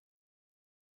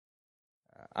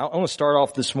I want to start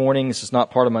off this morning, this is not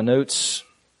part of my notes,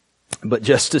 but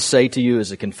just to say to you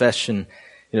as a confession,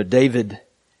 David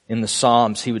in the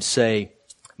Psalms, he would say,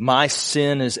 "My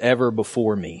sin is ever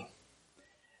before me."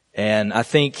 And I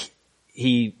think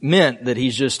he meant that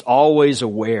he's just always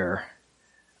aware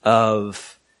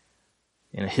of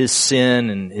his sin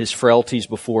and his frailties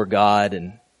before God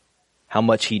and how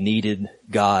much he needed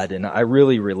God. And I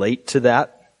really relate to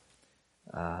that.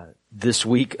 This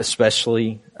week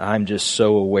especially, I'm just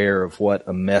so aware of what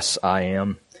a mess I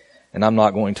am. And I'm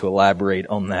not going to elaborate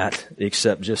on that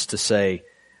except just to say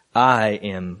I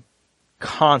am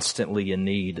constantly in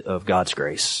need of God's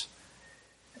grace.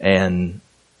 And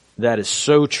that is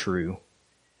so true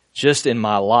just in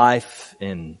my life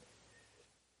and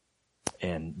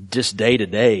just day to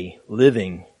day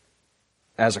living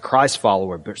as a Christ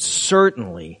follower, but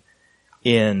certainly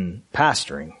in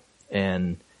pastoring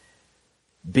and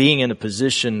being in a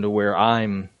position to where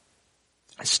I'm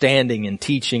standing and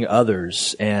teaching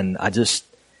others, and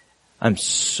I'm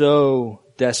so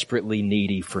desperately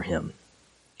needy for Him.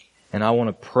 And I want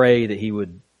to pray that He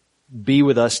would be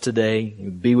with us today, He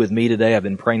would be with me today. I've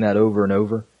been praying that over and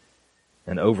over,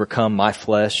 and overcome my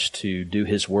flesh to do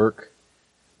His work.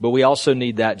 But we also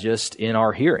need that just in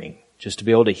our hearing, just to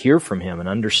be able to hear from Him and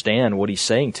understand what He's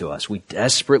saying to us. We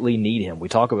desperately need Him. We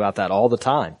talk about that all the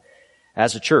time.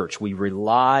 As a church, we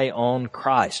rely on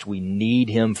Christ. We need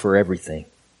Him for everything.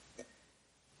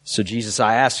 So Jesus,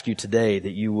 I ask you today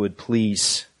that you would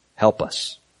please help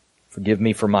us. Forgive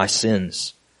me for my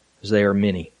sins, because they are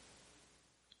many.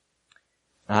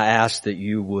 I ask that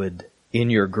you would, in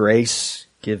your grace,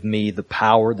 give me the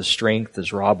power, the strength,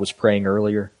 as Rob was praying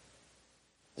earlier,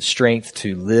 the strength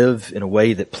to live in a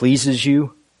way that pleases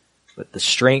you, but the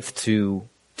strength to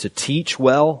teach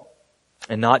well,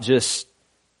 and not just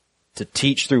to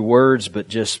teach through words, but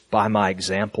just by my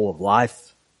example of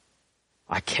life.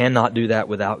 I cannot do that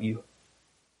without you.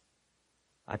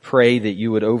 I pray that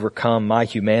you would overcome my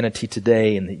humanity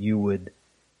today and that you would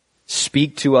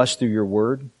speak to us through your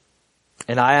word.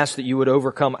 And I ask that you would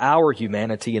overcome our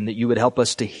humanity and that you would help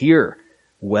us to hear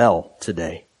well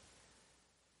today.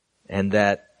 And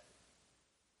that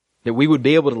we would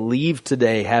be able to leave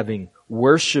today having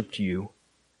worshiped you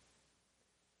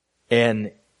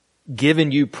and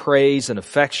given you praise and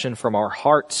affection from our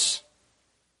hearts,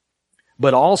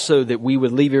 but also that we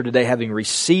would leave here today having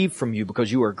received from you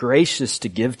because you are gracious to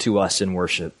give to us in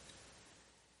worship,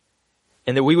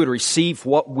 and that we would receive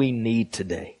what we need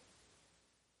today,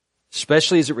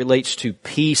 especially as it relates to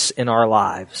peace in our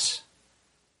lives.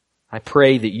 I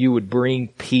pray that you would bring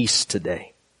peace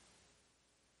today,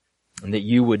 and that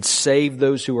you would save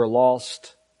those who are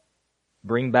lost,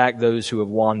 bring back those who have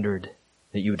wandered,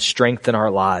 that you would strengthen our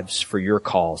lives for your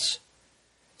cause.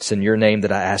 It's in your name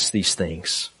that I ask these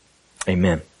things.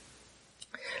 Amen.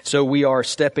 So we are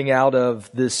stepping out of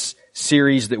this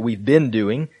series that we've been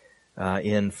doing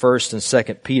in 1st and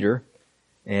 2nd Peter,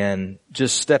 and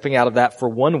just stepping out of that for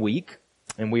 1 week.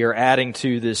 And we are adding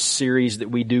to this series that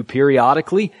we do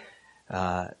periodically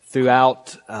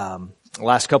throughout the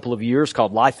last couple of years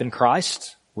called Life in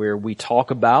Christ, where we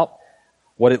talk about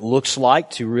what it looks like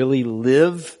to really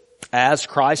live as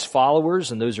Christ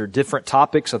followers, and those are different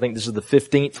topics. I think this is the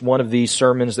 15th one of these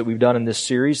sermons that we've done in this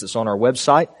series that's on our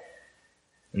website.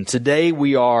 And today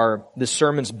this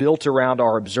sermon's built around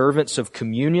our observance of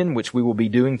communion, which we will be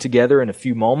doing together in a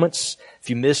few moments. If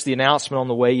you missed the announcement on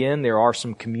the way in, there are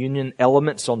some communion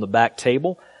elements on the back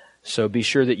table. So be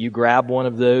sure that you grab one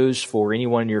of those for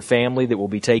anyone in your family that will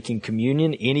be taking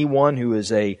communion. Anyone who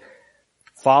is a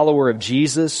follower of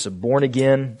Jesus, a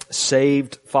born-again,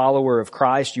 saved follower of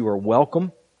Christ, you are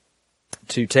welcome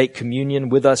to take communion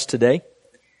with us today.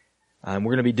 We're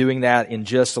going to be doing that in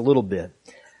just a little bit.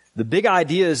 The big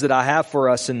ideas that I have for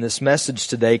us in this message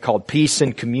today, called Peace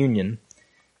and Communion,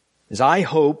 is I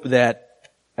hope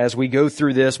that as we go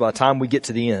through this, by the time we get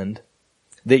to the end,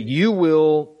 that you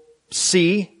will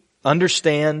see,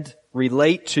 understand,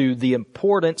 relate to the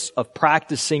importance of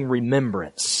practicing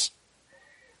remembrance.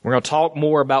 We're going to talk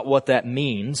more about what that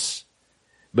means,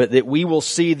 but that we will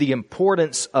see the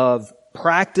importance of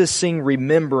practicing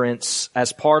remembrance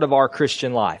as part of our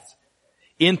Christian life.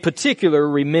 In particular,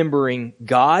 remembering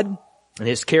God and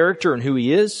His character and who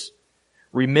He is,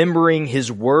 remembering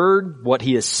His Word, what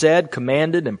He has said,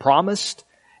 commanded, and promised,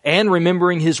 and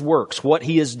remembering His works, what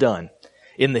He has done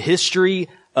in the history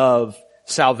of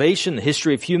salvation, the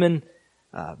history of human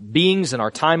beings in our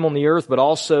time on the earth, but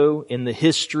also in the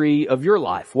history of your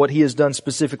life, what He has done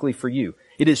specifically for you.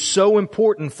 It is so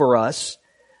important for us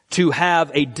to have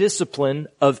a discipline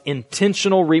of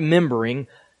intentional remembering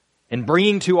and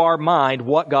bringing to our mind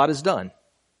what God has done.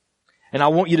 And I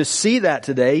want you to see that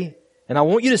today. And I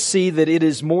want you to see that it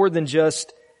is more than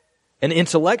just an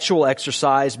intellectual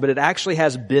exercise, but it actually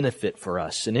has benefit for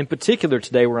us. And in particular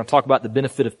today, we're going to talk about the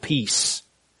benefit of peace.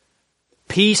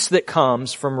 Peace that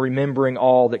comes from remembering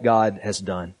all that God has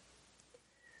done.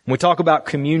 When we talk about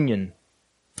communion,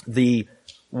 the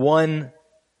one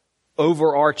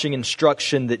overarching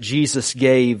instruction that Jesus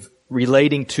gave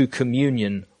relating to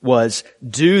communion was,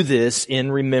 do this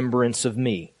in remembrance of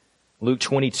me. Luke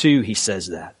 22, he says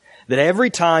that. That every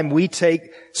time we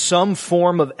take some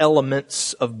form of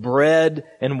elements of bread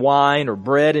and wine or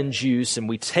bread and juice, and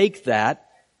we take that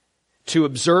to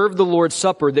observe the Lord's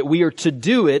Supper, that we are to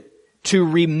do it to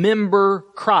remember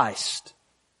Christ,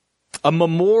 a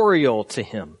memorial to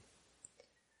Him.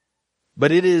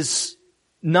 But it is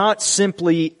not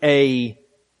simply a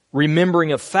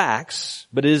remembering of facts,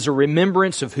 but it is a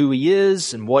remembrance of who He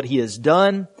is and what He has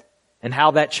done and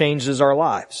how that changes our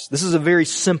lives. This is a very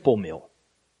simple meal.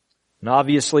 And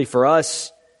obviously for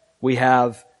us, we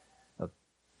have a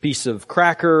piece of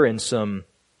cracker and some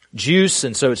juice,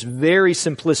 and so it's very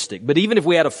simplistic. But even if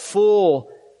we had a full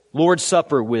Lord's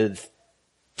Supper with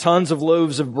tons of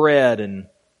loaves of bread and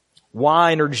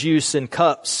wine or juice in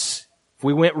cups, if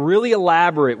we went really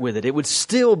elaborate with it, it would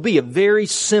still be a very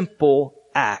simple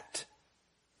act.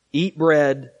 Eat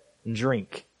bread and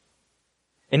drink.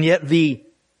 And yet the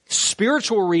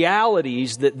spiritual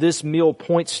realities that this meal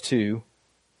points to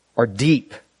are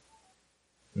deep.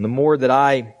 And the more that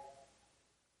I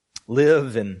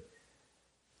live and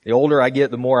the older I get,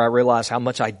 the more I realize how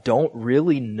much I don't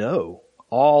really know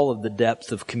all of the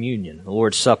depth of communion, the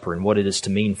Lord's Supper, and what it is to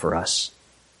mean for us.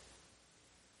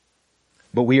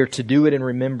 But we are to do it in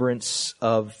remembrance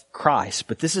of Christ.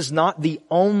 But this is not the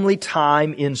only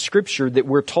time in Scripture that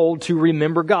we're told to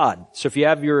remember God. So if you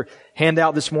have your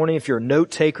handout this morning, if you're a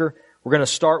note taker, we're going to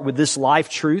start with this life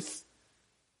truth.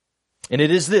 And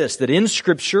it is this, that in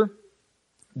Scripture,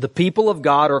 the people of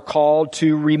God are called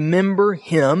to remember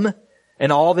Him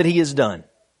and all that He has done.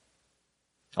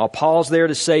 I'll pause there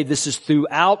to say this is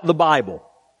throughout the Bible.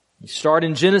 You start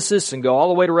in Genesis and go all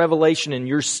the way to Revelation, and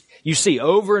you see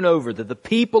over and over that the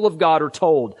people of God are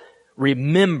told,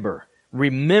 remember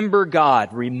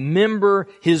God, remember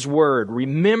His Word,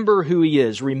 remember who He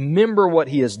is, remember what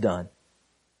He has done.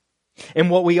 And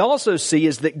what we also see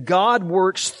is that God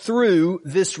works through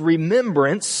this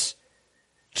remembrance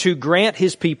to grant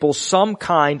His people some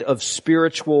kind of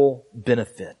spiritual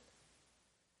benefit.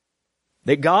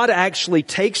 That God actually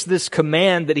takes this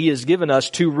command that He has given us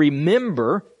to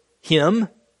remember Him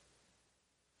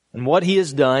and what He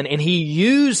has done, and He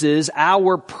uses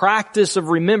our practice of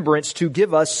remembrance to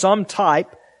give us some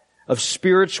type of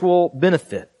spiritual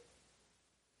benefit.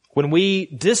 When we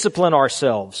discipline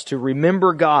ourselves to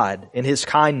remember God and His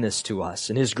kindness to us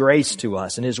and His grace to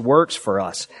us and His works for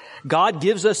us, God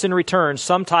gives us in return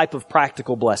some type of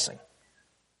practical blessing.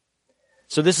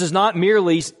 So this is not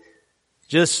merely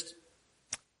just,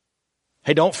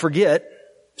 hey, don't forget,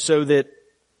 so that,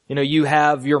 you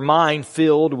have your mind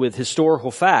filled with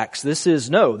historical facts. This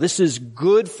is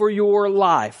good for your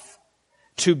life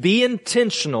to be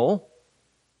intentional,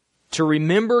 to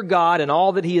remember God and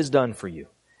all that He has done for you.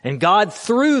 And God,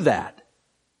 through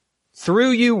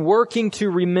you working to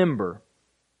remember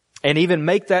and even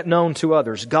make that known to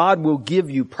others, God will give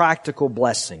you practical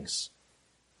blessings,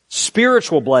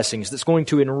 spiritual blessings that's going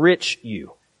to enrich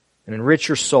you and enrich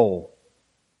your soul.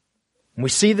 And we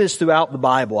see this throughout the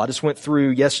Bible. I just went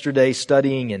through yesterday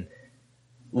studying and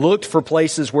looked for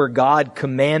places where God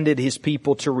commanded His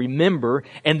people to remember,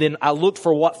 and then I looked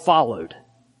for what followed.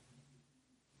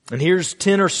 And here's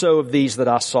 10 or so of these that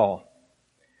I saw.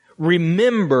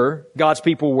 Remember, God's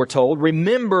people were told,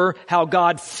 remember how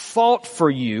God fought for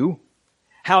you,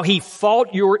 how He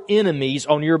fought your enemies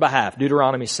on your behalf,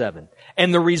 Deuteronomy 7.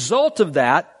 And the result of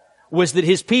that was that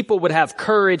His people would have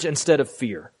courage instead of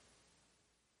fear.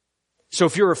 So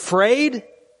if you're afraid,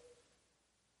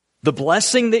 the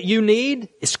blessing that you need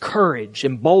is courage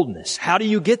and boldness. How do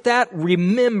you get that?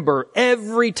 Remember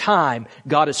every time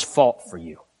God has fought for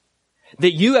you,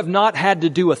 that you have not had to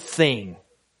do a thing,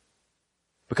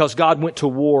 because God went to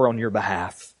war on your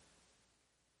behalf.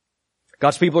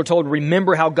 God's people are told,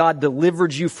 remember how God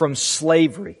delivered you from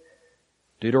slavery.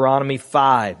 Deuteronomy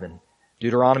 5 and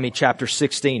Deuteronomy chapter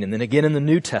 16, and then again in the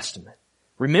New Testament.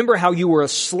 Remember how you were a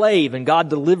slave and God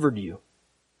delivered you.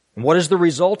 And what is the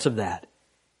result of that?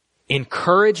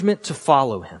 Encouragement to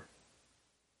follow Him.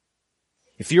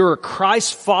 If you're a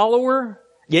Christ follower,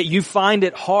 yet you find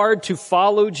it hard to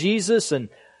follow Jesus and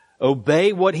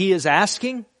obey what He is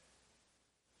asking,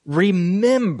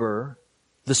 remember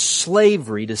the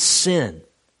slavery to sin,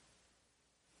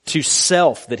 to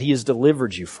self that He has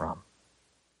delivered you from.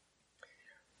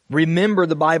 Remember,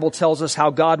 the Bible tells us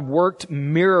how God worked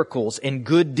miracles and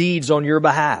good deeds on your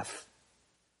behalf.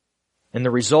 And the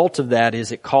result of that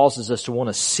is it causes us to want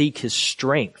to seek His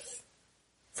strength.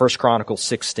 1 Chronicles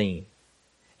 16.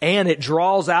 And it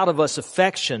draws out of us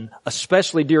affection,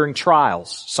 especially during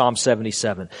trials. Psalm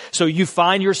 77. So you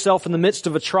find yourself in the midst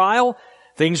of a trial.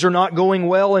 Things are not going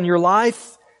well in your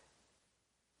life.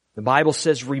 The Bible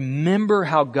says, remember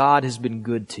how God has been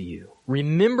good to you.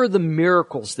 Remember the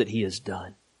miracles that He has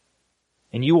done.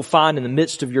 And you will find in the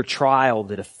midst of your trial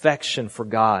that affection for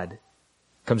God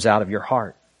comes out of your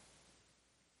heart.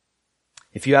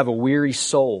 If you have a weary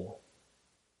soul,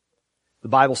 the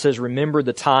Bible says, remember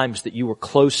the times that you were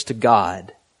close to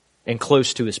God and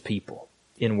close to His people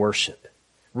in worship.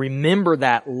 Remember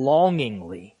that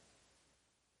longingly,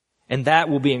 and that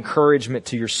will be encouragement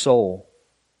to your soul.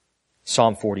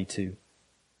 Psalm 42.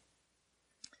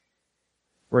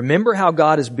 Remember how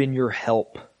God has been your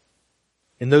help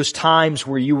in those times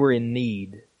where you were in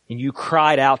need and you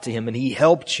cried out to Him and He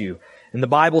helped you. And the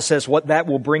Bible says what that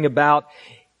will bring about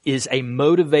is a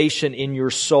motivation in your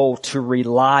soul to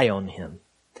rely on Him.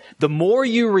 The more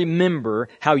you remember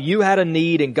how you had a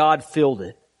need and God filled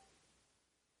it,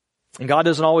 and God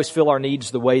doesn't always fill our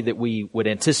needs the way that we would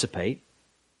anticipate.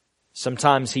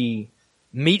 Sometimes He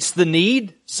meets the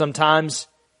need, sometimes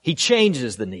He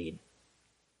changes the need.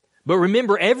 But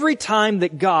remember, every time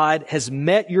that God has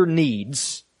met your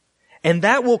needs, and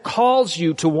that will cause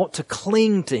you to want to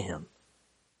cling to Him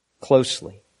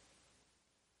closely.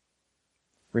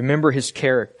 Remember His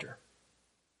character.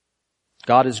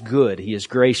 God is good. He is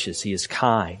gracious. He is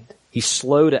kind. He's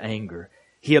slow to anger.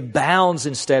 He abounds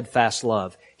in steadfast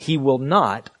love. He will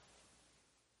not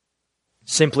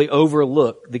simply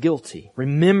overlook the guilty.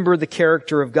 Remember the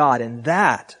character of God, and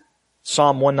that,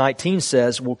 Psalm 119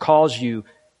 says, will cause you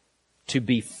to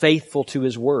be faithful to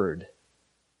His Word.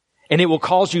 And it will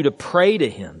cause you to pray to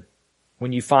Him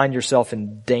when you find yourself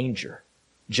in danger.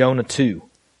 Jonah 2.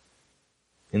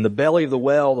 In the belly of the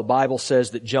whale, the Bible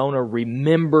says that Jonah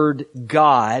remembered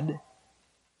God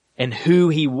and who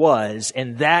He was,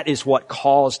 and that is what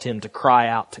caused him to cry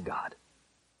out to God.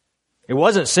 It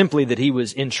wasn't simply that he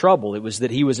was in trouble, it was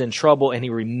that he was in trouble and he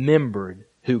remembered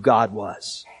who God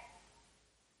was.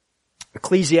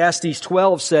 Ecclesiastes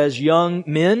 12 says, young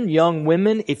men, young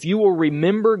women, if you will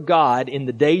remember God in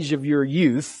the days of your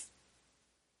youth,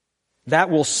 that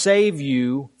will save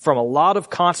you from a lot of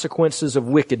consequences of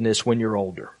wickedness when you're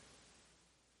older.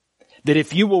 That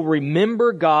if you will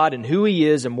remember God and who He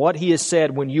is and what He has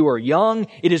said when you are young,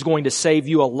 it is going to save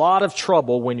you a lot of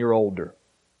trouble when you're older.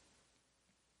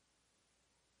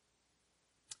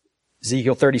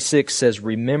 Ezekiel 36 says,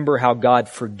 remember how God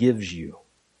forgives you,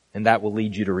 and that will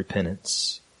lead you to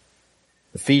repentance.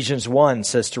 Ephesians 1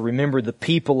 says to remember the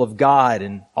people of God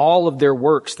and all of their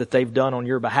works that they've done on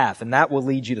your behalf, and that will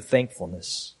lead you to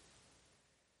thankfulness.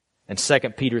 And 2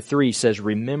 Peter 3 says,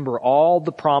 remember all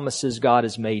the promises God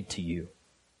has made to you,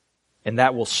 and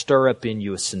that will stir up in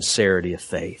you a sincerity of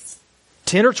faith.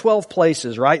 10 or 12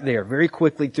 places right there, very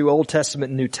quickly through Old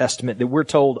Testament and New Testament, that we're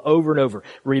told over and over,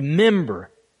 remember,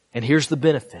 and here's the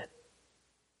benefit.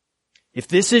 If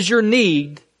this is your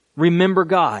need, remember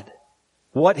God.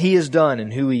 What He has done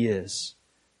and who He is.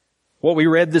 What we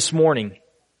read this morning,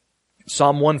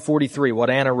 Psalm 143, what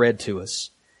Anna read to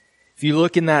us. If you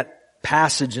look in that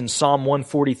passage in Psalm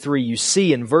 143, you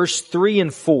see in verse 3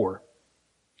 and 4,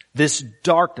 this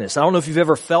darkness. I don't know if you've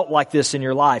ever felt like this in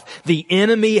your life. The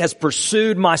enemy has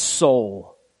pursued my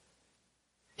soul.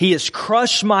 He has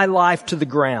crushed my life to the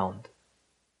ground.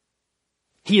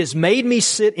 He has made me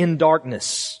sit in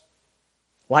darkness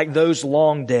like those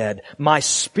long dead. My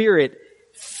spirit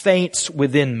faints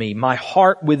within me. My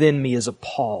heart within me is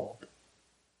appalled.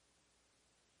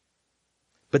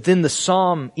 But then the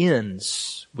psalm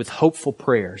ends with hopeful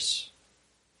prayers.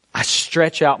 I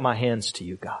stretch out my hands to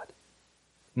you, God.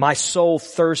 My soul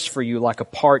thirsts for you like a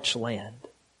parched land.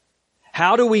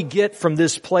 How do we get from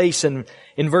this place in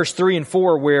verse 3 and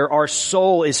 4 where our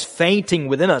soul is fainting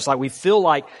within us, like we feel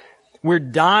like we're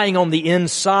dying on the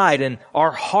inside and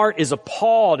our heart is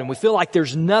appalled and we feel like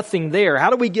there's nothing there? How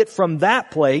do we get from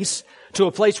that place to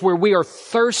a place where we are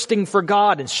thirsting for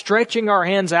God and stretching our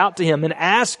hands out to Him and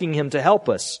asking Him to help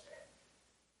us?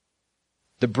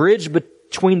 The bridge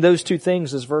between those two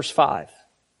things is verse 5.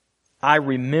 I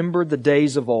remember the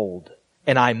days of old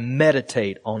and I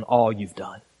meditate on all you've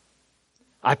done.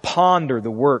 I ponder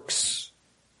the works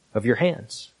of your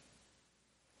hands.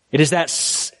 It is that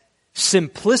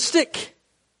simplistic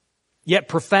yet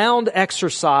profound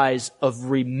exercise of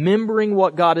remembering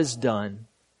what God has done,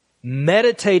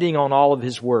 meditating on all of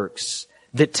His works,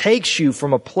 that takes you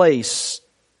from a place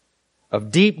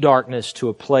of deep darkness to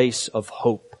a place of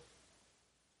hope.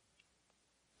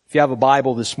 If you have a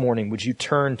Bible this morning, would you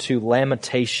turn to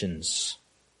Lamentations?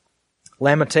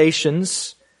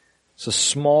 Lamentations is a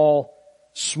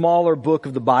smaller book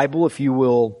of the Bible. If you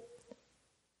will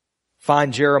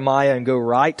find Jeremiah and go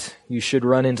right, you should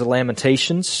run into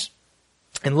Lamentations.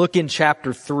 And look in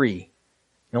chapter 3.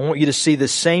 And I want you to see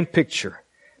this same picture.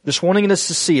 Just wanting us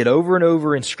to see it over and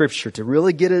over in Scripture to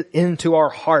really get it into our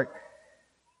heart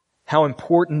how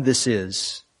important this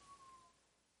is.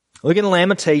 Look in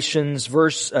Lamentations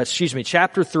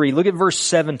chapter 3. Look at verse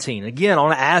 17. Again, I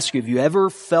want to ask you, have you ever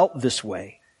felt this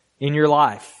way in your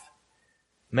life?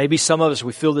 Maybe some of us,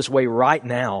 we feel this way right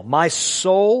now. My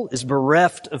soul is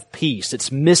bereft of peace.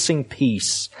 It's missing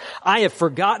peace. I have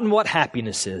forgotten what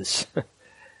happiness is.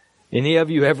 Any of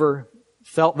you ever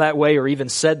felt that way or even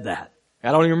said that?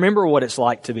 I don't even remember what it's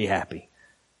like to be happy.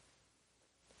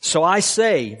 So I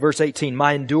say, verse 18,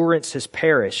 my endurance has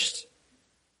perished.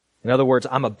 In other words,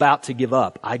 I'm about to give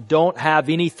up. I don't have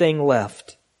anything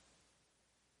left.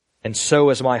 And so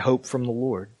is my hope from the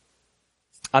Lord.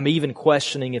 I'm even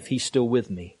questioning if He's still with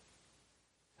me.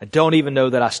 I don't even know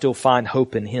that I still find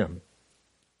hope in Him.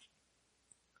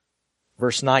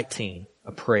 Verse 19,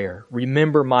 a prayer.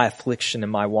 Remember my affliction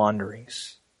and my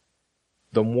wanderings.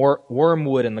 The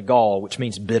wormwood and the gall, which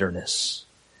means bitterness.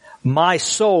 My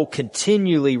soul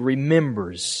continually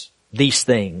remembers these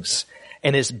things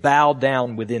and is bowed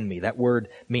down within me. That word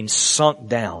means sunk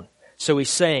down. So he's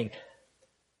saying,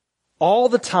 all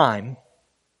the time,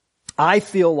 I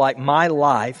feel like my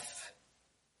life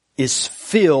is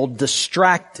filled,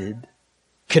 distracted,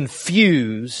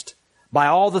 confused by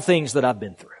all the things that I've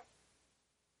been through.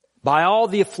 By all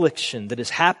the affliction that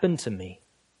has happened to me.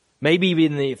 Maybe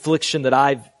even the affliction that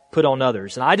I've put on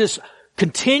others. And I just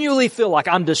continually feel like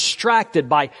I'm distracted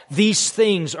by these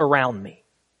things around me.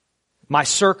 My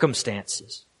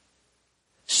circumstances.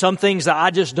 Some things that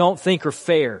I just don't think are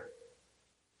fair.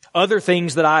 Other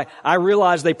things that I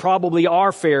realize they probably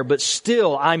are fair, but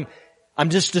still I'm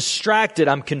just distracted.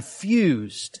 I'm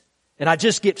confused. And I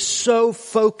just get so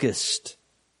focused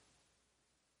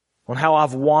on how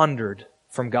I've wandered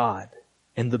from God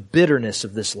and the bitterness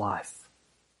of this life.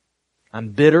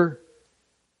 I'm bitter,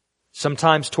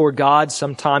 sometimes toward God,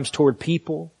 sometimes toward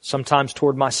people, sometimes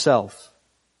toward myself.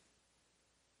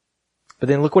 But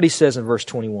then look what he says in verse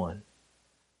 21.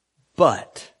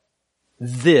 But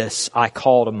this I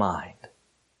call to mind.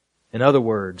 In other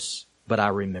words, but I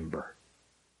remember.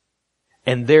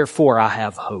 And therefore I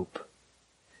have hope.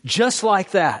 Just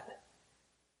like that.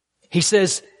 He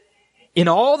says, in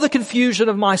all the confusion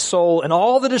of my soul and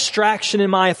all the distraction in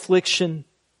my affliction,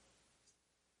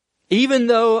 even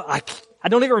though I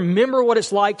don't even remember what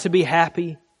it's like to be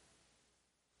happy,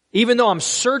 even though I'm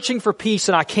searching for peace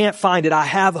and I can't find it, I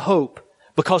have hope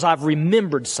because I've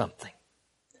remembered something.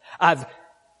 I've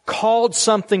called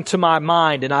something to my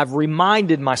mind and I've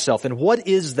reminded myself. And what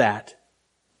is that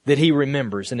he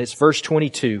remembers? And it's verse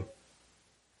 22,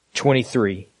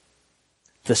 23.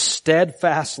 The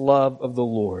steadfast love of the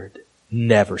Lord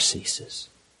never ceases.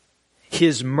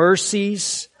 His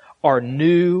mercies are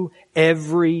new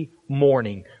every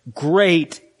morning.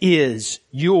 Great is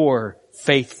your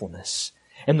faithfulness.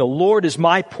 And the Lord is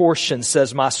my portion,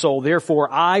 says my soul. Therefore,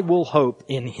 I will hope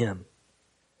in Him.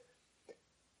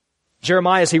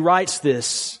 Jeremiah, as he writes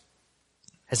this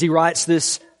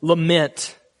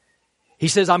lament, he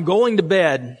says, I'm going to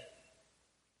bed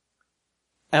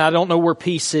and I don't know where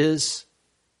peace is.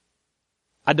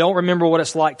 I don't remember what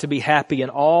it's like to be happy,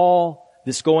 and all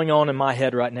that's going on in my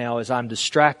head right now is I'm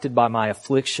distracted by my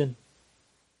affliction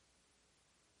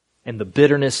and the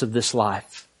bitterness of this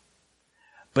life.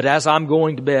 But as I'm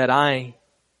going to bed, I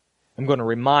am going to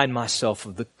remind myself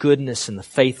of the goodness and the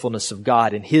faithfulness of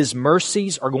God, and His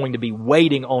mercies are going to be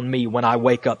waiting on me when I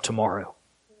wake up tomorrow.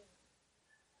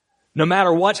 No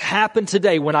matter what's happened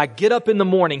today, when I get up in the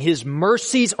morning, His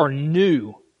mercies are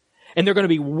new, and they're going to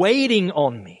be waiting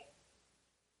on me.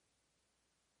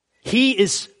 He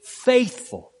is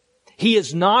faithful. He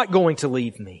is not going to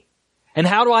leave me. And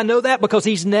how do I know that? Because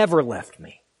He's never left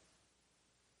me.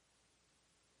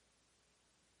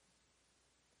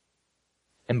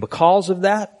 And because of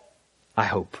that, I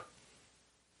hope.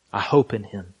 I hope in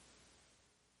Him.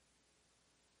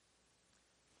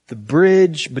 The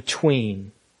bridge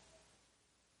between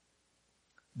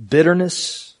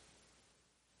bitterness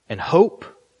and hope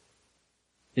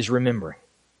is remembering.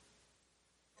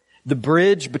 The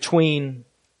bridge between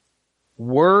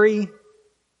worry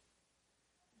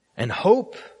and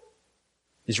hope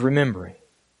is remembering.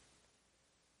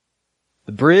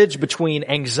 The bridge between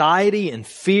anxiety and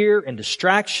fear and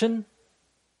distraction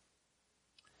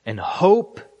and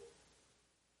hope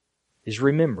is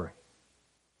remembering.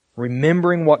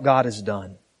 Remembering what God has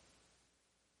done.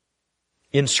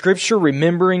 In Scripture,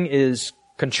 remembering is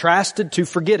contrasted to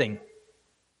forgetting.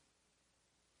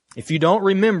 If you don't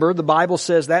remember, the Bible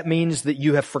says that means that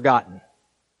you have forgotten.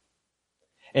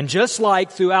 And just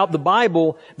like throughout the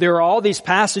Bible, there are all these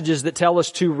passages that tell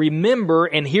us to remember,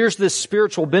 and here's this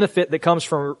spiritual benefit that comes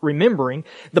from remembering.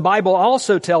 The Bible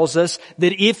also tells us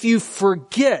that if you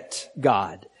forget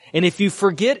God, and if you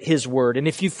forget His Word, and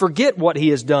if you forget what He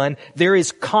has done, there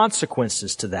is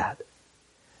consequences to that.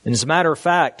 And as a matter of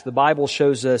fact, the Bible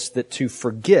shows us that to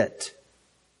forget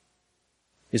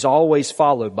is always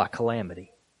followed by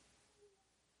calamity.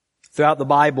 Throughout the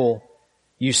Bible,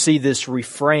 you see this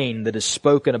refrain that is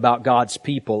spoken about God's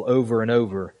people over and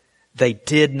over. They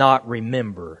did not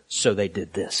remember, so they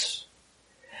did this.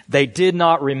 They did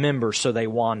not remember, so they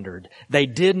wandered. They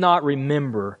did not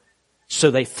remember,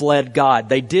 so they fled God.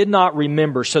 They did not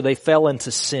remember, so they fell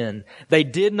into sin. They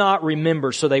did not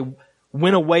remember, so they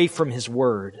went away from His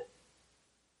Word.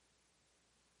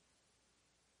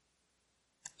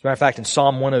 As a matter of fact, in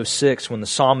Psalm 106, when the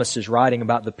psalmist is writing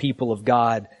about the people of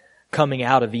God coming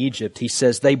out of Egypt, he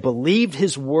says, they believed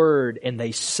His Word and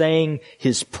they sang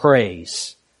His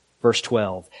praise. Verse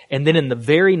 12. And then in the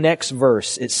very next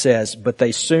verse it says, but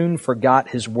they soon forgot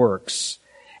His works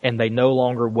and they no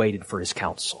longer waited for His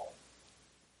counsel.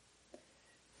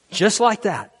 Just like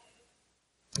that,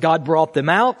 God brought them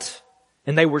out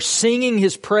and they were singing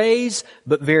His praise,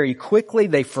 but very quickly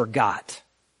they forgot.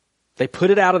 They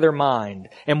put it out of their mind.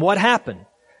 And what happened?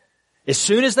 As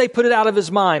soon as they put it out of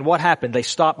His mind, what happened? They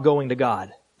stopped going to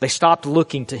God. They stopped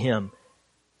looking to Him.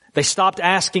 They stopped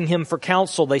asking Him for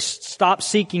counsel. They stopped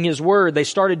seeking His Word. They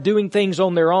started doing things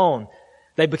on their own.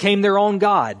 They became their own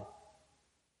God.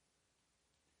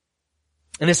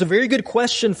 And it's a very good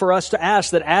question for us to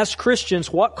ask that as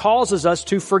Christians, what causes us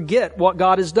to forget what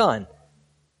God has done?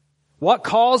 What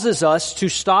causes us to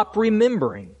stop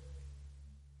remembering?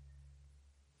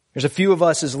 There's a few of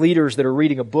us as leaders that are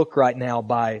reading a book right now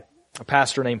by a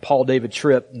pastor named Paul David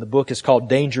Tripp, and the book is called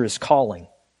Dangerous Calling.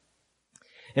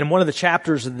 And in one of the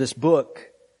chapters of this book,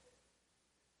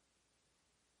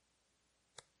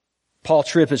 Paul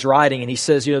Tripp is writing and he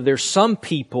says, there's some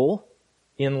people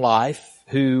in life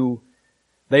who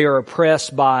they are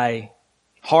oppressed by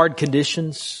hard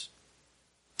conditions.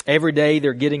 Every day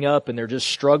they're getting up and they're just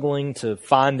struggling to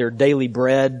find their daily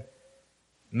bread,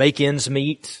 make ends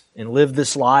meet, and live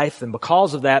this life. And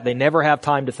because of that, they never have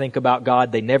time to think about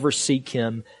God. They never seek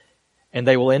Him. And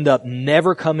they will end up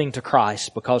never coming to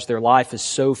Christ because their life is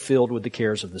so filled with the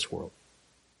cares of this world.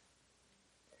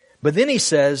 But then he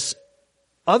says,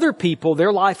 other people,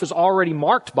 their life is already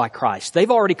marked by Christ.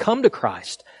 They've already come to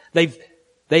Christ. They've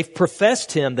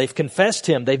professed Him. They've confessed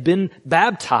Him. They've been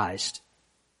baptized.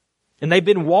 And they've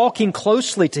been walking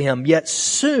closely to Him. Yet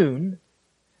soon,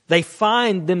 they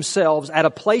find themselves at a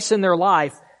place in their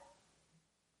life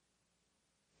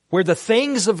where the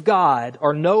things of God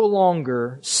are no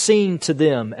longer seen to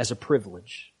them as a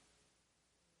privilege.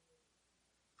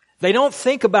 They don't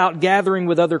think about gathering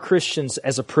with other Christians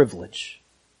as a privilege.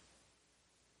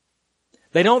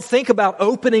 They don't think about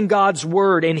opening God's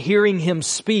Word and hearing Him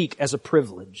speak as a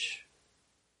privilege.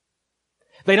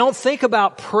 They don't think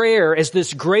about prayer as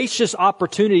this gracious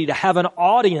opportunity to have an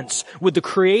audience with the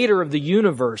Creator of the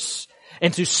universe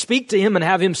and to speak to Him and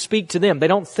have Him speak to them. They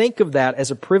don't think of that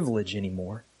as a privilege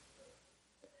anymore.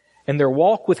 And their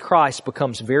walk with Christ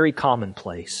becomes very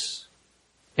commonplace,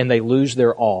 and they lose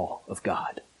their awe of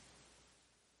God.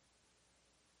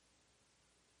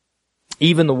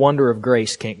 Even the wonder of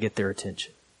grace can't get their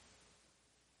attention.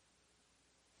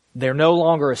 They're no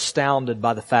longer astounded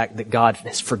by the fact that God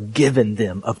has forgiven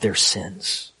them of their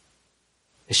sins.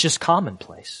 It's just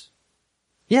commonplace.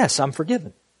 Yes, I'm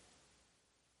forgiven.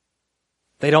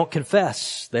 They don't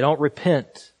confess. They don't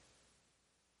repent.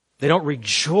 They don't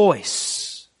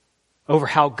rejoice over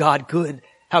how good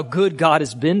God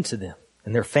has been to them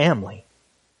and their family.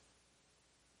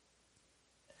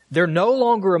 They're no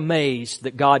longer amazed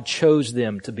that God chose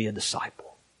them to be a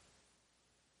disciple.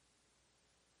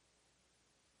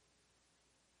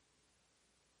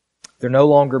 They're no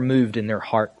longer moved in their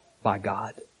heart by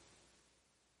God.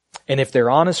 And if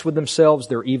they're honest with themselves,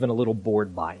 they're even a little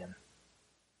bored by Him.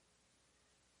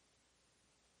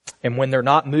 And when they're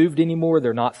not moved anymore,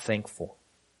 they're not thankful.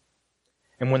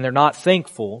 And when they're not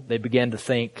thankful, they begin to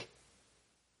think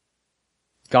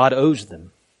God owes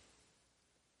them.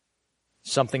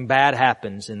 Something bad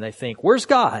happens and they think, where's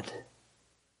God?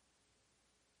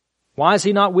 Why is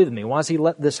He not with me? Why has He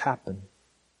let this happen?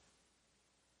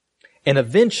 And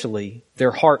eventually their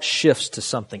heart shifts to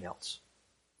something else.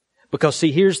 Because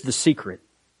see, here's the secret.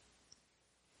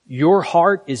 Your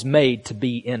heart is made to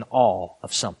be in awe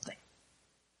of something.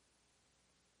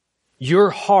 Your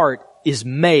heart is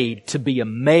made to be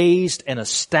amazed and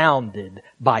astounded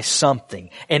by something.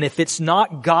 And if it's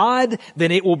not God,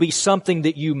 then it will be something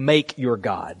that you make your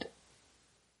God.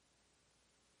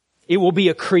 It will be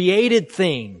a created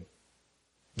thing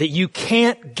that you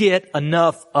can't get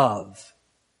enough of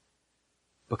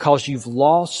because you've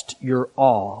lost your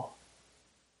awe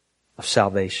of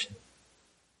salvation.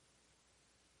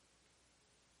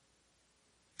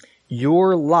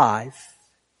 Your life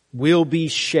will be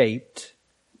shaped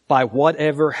by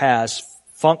whatever has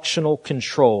functional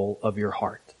control of your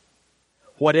heart.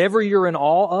 Whatever you're in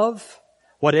awe of,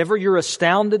 whatever you're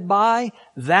astounded by,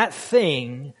 that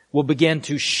thing will begin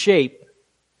to shape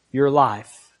your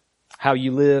life, how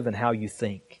you live and how you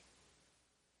think.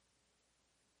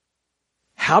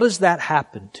 How does that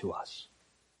happen to us?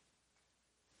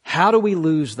 How do we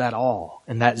lose that awe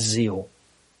and that zeal?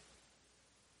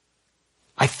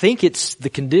 I think it's the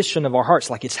condition of our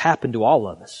hearts, like it's happened to all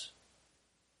of us.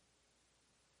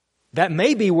 That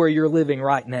may be where you're living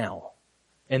right now.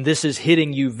 And this is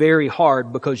hitting you very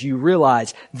hard because you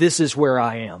realize this is where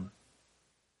I am.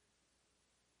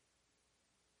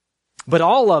 But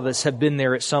all of us have been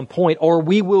there at some point, or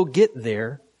we will get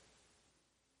there.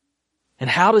 And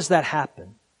how does that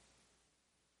happen?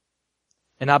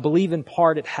 And I believe in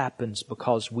part it happens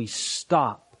because we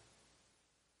stop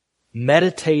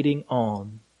meditating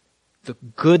on the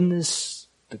goodness,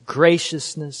 the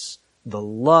graciousness, the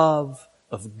love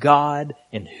of God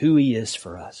and who He is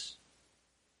for us.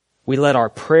 We let our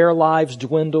prayer lives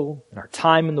dwindle and our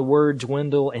time in the Word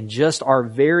dwindle and just our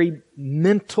very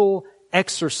mental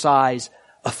exercise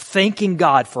of thanking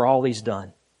God for all He's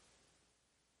done.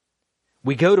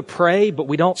 We go to pray, but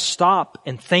we don't stop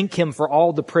and thank Him for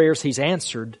all the prayers He's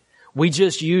answered. We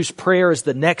just use prayer as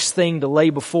the next thing to lay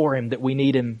before Him that we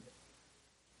need Him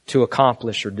to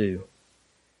accomplish or do.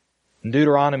 In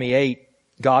Deuteronomy 8,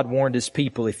 God warned His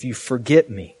people, if you forget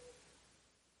me,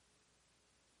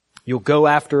 you'll go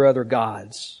after other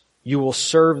gods. You will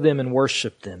serve them and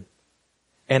worship them.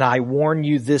 And I warn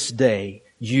you this day,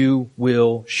 you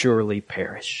will surely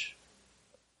perish.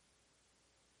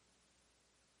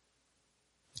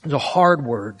 Those are hard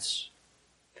words.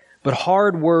 But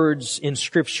hard words in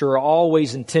Scripture are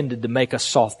always intended to make us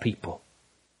soft people.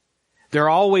 They're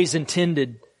always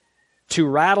intended to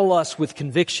rattle us with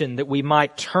conviction that we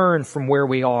might turn from where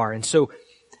we are. And so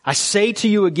I say to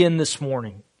you again this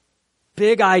morning,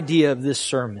 big idea of this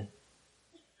sermon.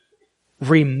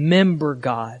 Remember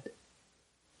God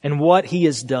and what He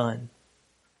has done.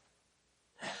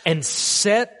 And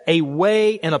set a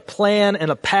way and a plan and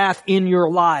a path in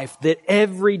your life that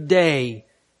every day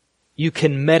you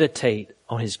can meditate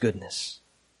on His goodness.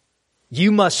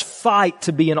 You must fight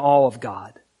to be in awe of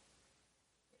God.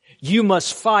 You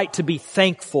must fight to be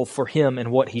thankful for Him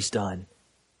and what He's done.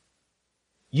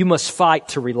 You must fight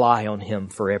to rely on Him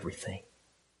for everything.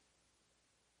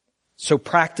 So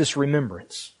practice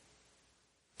remembrance.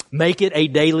 Make it a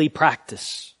daily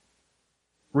practice.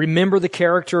 Remember the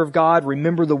character of God.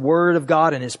 Remember the Word of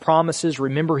God and His promises.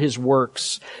 Remember His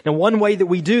works. Now, one way that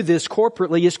we do this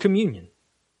corporately is communion.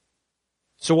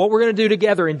 So what we're going to do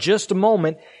together in just a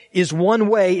moment is one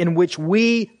way in which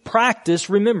we practice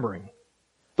remembering.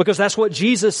 Because that's what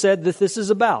Jesus said that this is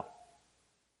about.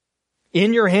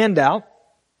 In your handout,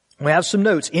 we have some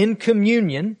notes. In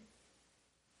communion,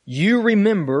 you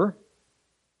remember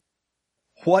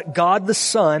what God the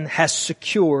Son has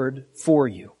secured for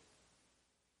you.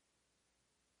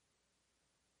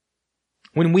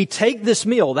 When we take this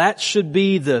meal, that should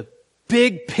be the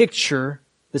big picture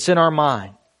that's in our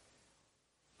mind.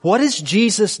 What has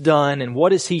Jesus done and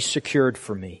what has He secured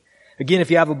for me? Again,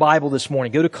 if you have a Bible this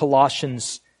morning, go to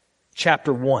Colossians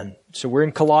chapter 1. So we're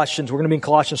in Colossians. We're going to be in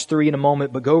Colossians 3 in a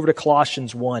moment, but go over to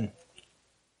Colossians 1.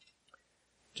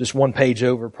 Just one page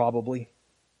over probably.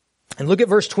 And look at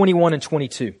verse 21 and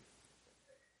 22.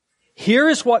 Here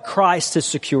is what Christ has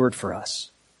secured for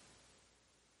us.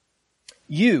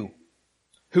 You,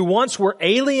 who once were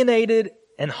alienated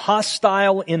and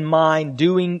hostile in mind,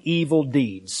 doing evil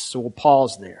deeds. So we'll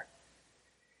pause there.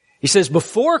 He says,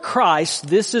 before Christ,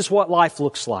 this is what life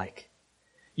looks like.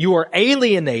 You are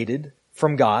alienated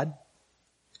from God.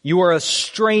 You are a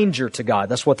stranger to God.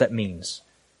 That's what that means.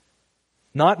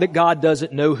 Not that God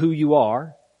doesn't know who you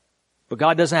are, but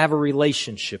God doesn't have a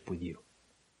relationship with you.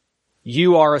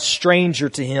 You are a stranger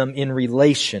to Him in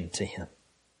relation to Him.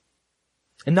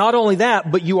 And not only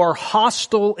that, but you are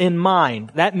hostile in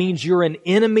mind. That means you're an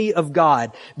enemy of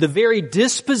God. The very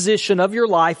disposition of your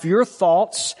life, your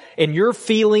thoughts and your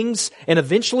feelings and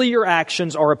eventually your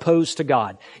actions are opposed to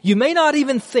God. You may not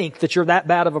even think that you're that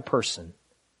bad of a person.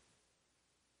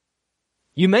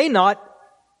 You may not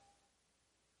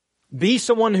be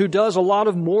someone who does a lot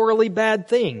of morally bad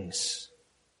things.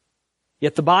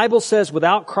 Yet the Bible says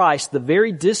without Christ, the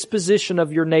very disposition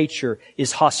of your nature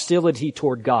is hostility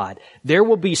toward God. There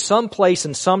will be some place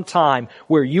and some time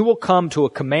where you will come to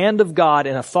a command of God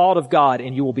and a thought of God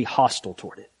and you will be hostile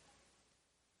toward it.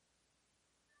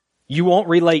 You won't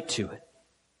relate to it.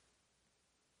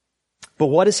 But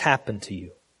what has happened to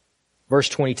you? Verse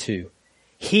 22.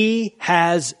 He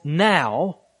has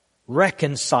now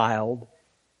reconciled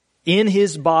in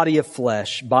His body of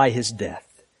flesh by His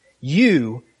death.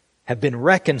 You have been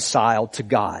reconciled to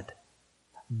God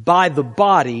by the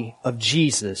body of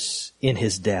Jesus in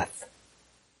His death.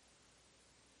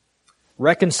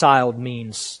 Reconciled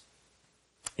means,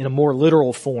 in a more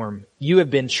literal form, you have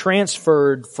been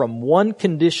transferred from one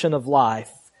condition of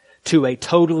life to a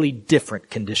totally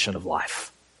different condition of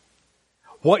life.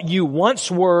 What you once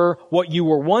were, what you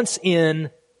were once in,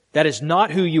 that is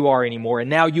not who you are anymore, and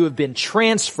now you have been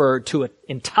transferred to an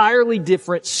entirely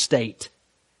different state.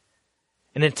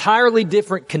 An entirely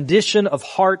different condition of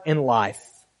heart and life.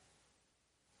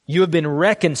 You have been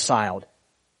reconciled.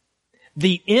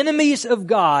 The enemies of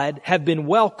God have been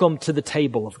welcomed to the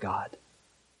table of God.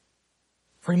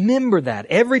 Remember that.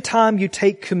 Every time you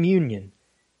take communion,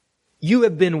 you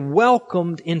have been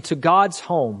welcomed into God's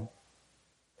home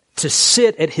to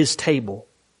sit at His table.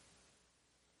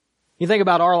 You think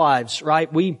about our lives,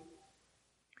 right? We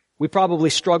probably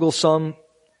struggle some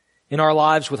in our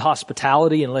lives with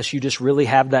hospitality unless you just really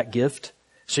have that gift.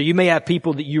 So you may have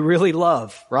people that you really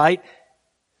love, right?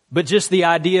 But just the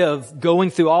idea of going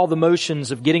through all the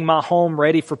motions of getting my home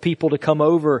ready for people to come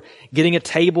over, getting a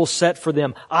table set for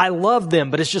them. I love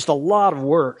them, but it's just a lot of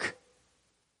work.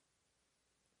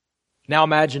 Now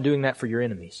imagine doing that for your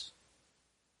enemies.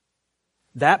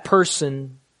 That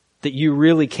person that you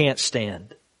really can't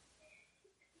stand.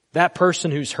 That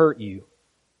person who's hurt you.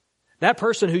 That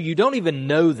person who you don't even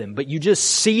know them, but you just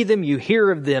see them, you hear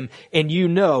of them, and you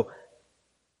know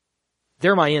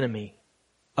they're my enemy.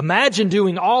 Imagine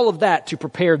doing all of that to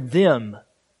prepare them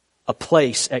a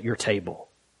place at your table.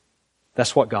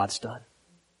 That's what God's done.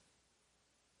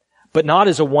 But not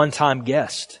as a one-time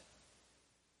guest.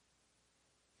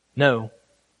 No.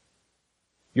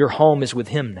 Your home is with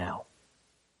Him now.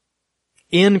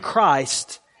 In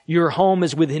Christ, your home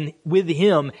is with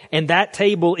Him, and that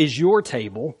table is your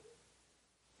table.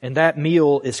 And that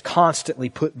meal is constantly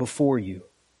put before you.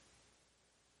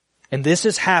 And this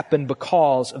has happened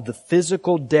because of the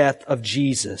physical death of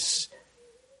Jesus,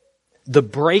 the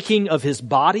breaking of His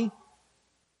body,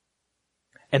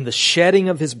 and the shedding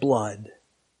of His blood.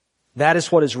 That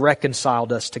is what has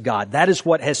reconciled us to God. That is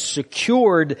what has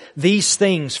secured these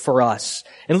things for us.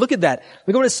 And look at that.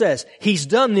 Look at what it says. He's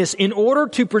done this in order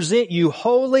to present you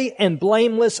holy and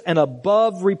blameless and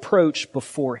above reproach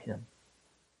before Him.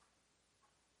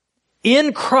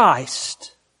 In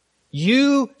Christ,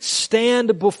 you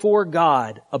stand before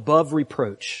God above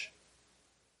reproach,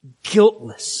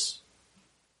 guiltless,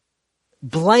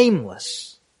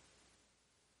 blameless.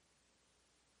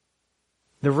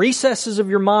 The recesses of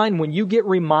your mind, when you get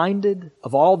reminded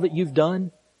of all that you've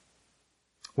done,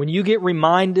 when you get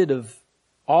reminded of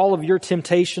all of your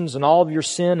temptations and all of your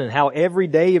sin and how every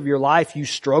day of your life you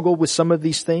struggle with some of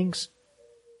these things,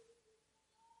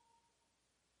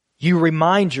 you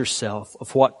remind yourself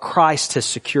of what Christ has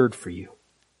secured for you.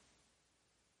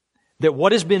 That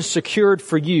what has been secured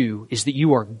for you is that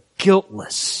you are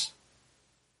guiltless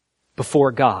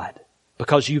before God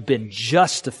because you've been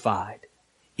justified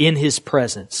in His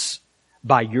presence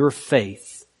by your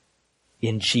faith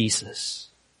in Jesus,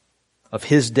 of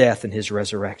His death and His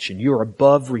resurrection. You are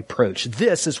above reproach.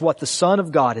 This is what the Son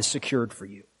of God has secured for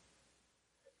you.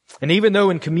 And even though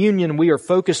in communion we are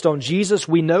focused on Jesus,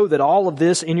 we know that all of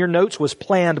this in your notes was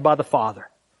planned by the Father.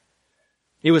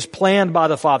 It was planned by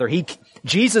the Father.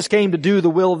 Jesus came to do the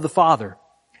will of the Father.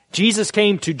 Jesus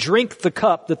came to drink the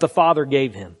cup that the Father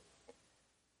gave Him.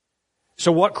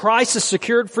 So what Christ has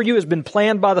secured for you has been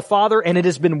planned by the Father, and it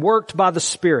has been worked by the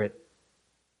Spirit.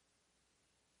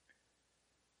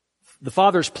 The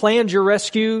Father's planned your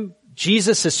rescue.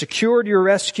 Jesus has secured your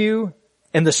rescue.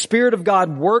 And the Spirit of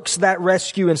God works that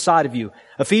rescue inside of you.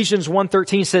 Ephesians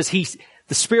 1:13 says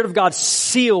the Spirit of God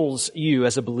seals you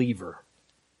as a believer,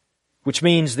 which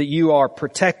means that you are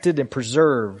protected and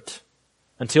preserved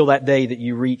until that day that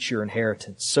you reach your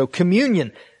inheritance. So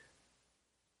communion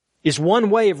is one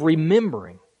way of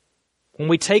remembering. When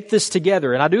we take this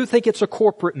together, and I do think it's a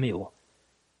corporate meal.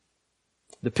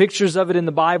 The pictures of it in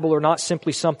the Bible are not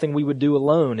simply something we would do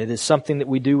alone. It is something that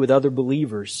we do with other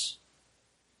believers.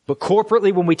 But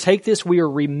corporately, when we take this, we are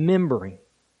remembering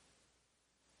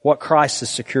what Christ has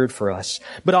secured for us.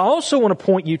 But I also want to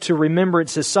point you to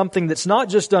remembrance as something that's not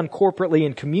just done corporately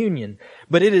in communion,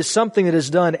 but it is something that is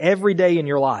done every day in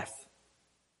your life.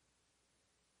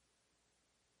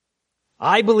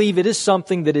 I believe it is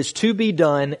something that is to be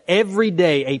done every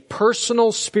day, a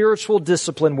personal spiritual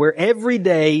discipline where every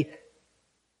day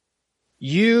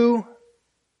you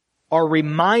are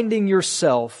reminding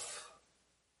yourself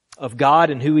of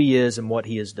God and who He is and what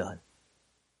He has done.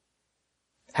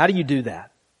 How do you do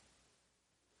that?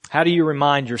 How do you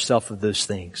remind yourself of those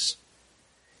things?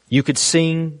 You could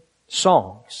sing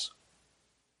songs.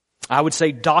 I would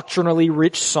say doctrinally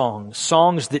rich songs,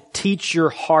 songs that teach your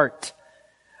heart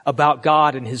about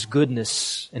God and His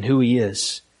goodness and who He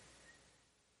is.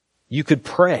 You could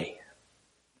pray.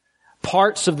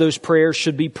 Parts of those prayers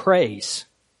should be praise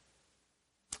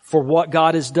for what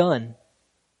God has done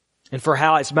and for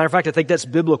how, as a matter of fact, I think that's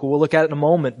biblical. We'll look at it in a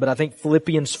moment, but I think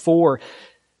Philippians 4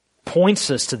 points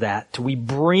us to that. We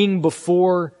bring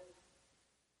before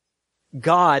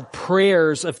God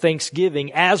prayers of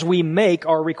thanksgiving as we make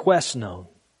our requests known.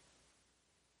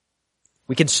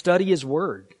 We can study His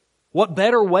Word. What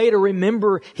better way to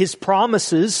remember His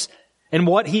promises and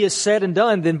what He has said and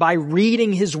done than by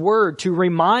reading His Word to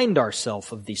remind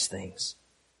ourselves of these things?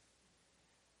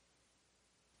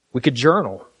 We could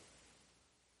journal.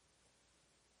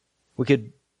 We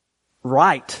could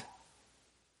write.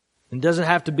 It doesn't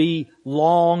have to be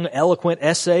long, eloquent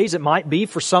essays. It might be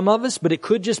for some of us, but it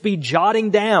could just be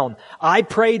jotting down. I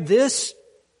prayed this.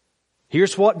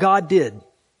 Here's what God did.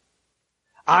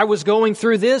 I was going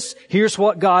through this. Here's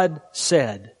what God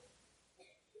said.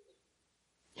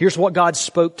 Here's what God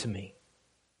spoke to me.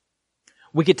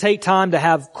 We could take time to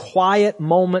have quiet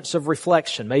moments of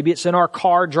reflection. Maybe it's in our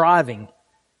car driving.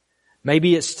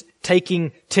 Maybe it's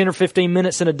taking 10 or 15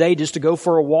 minutes in a day just to go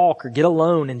for a walk or get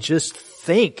alone and just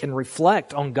think and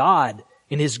reflect on God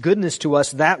and His goodness to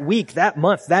us that week, that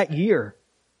month, that year.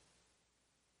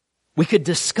 We could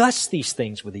discuss these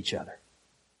things with each other.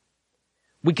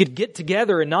 We could get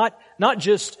together and not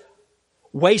just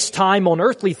waste time on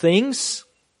earthly things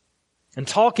and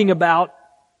talking about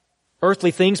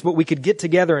earthly things, but we could get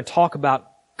together and talk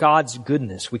about God's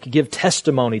goodness. We could give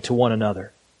testimony to one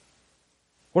another.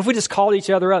 What if we just called each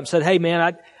other up and said, hey man,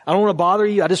 I don't want to bother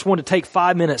you. I just want to take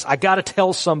 5 minutes. I got to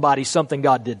tell somebody something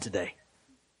God did today.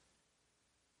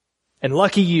 And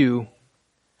lucky you,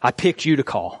 I picked you to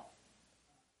call.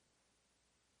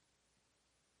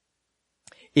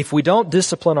 If we don't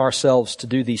discipline ourselves to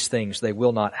do these things, they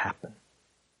will not happen.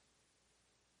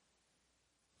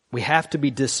 We have to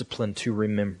be disciplined to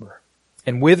remember.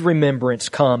 And with remembrance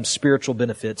comes spiritual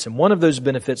benefits. And one of those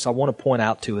benefits I want to point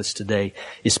out to us today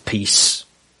is peace.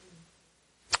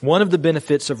 One of the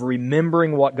benefits of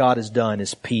remembering what God has done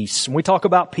is peace. When we talk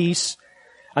about peace,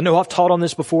 I know I've taught on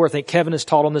this before. I think Kevin has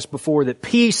taught on this before, that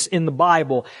peace in the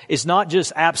Bible is not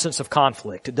just absence of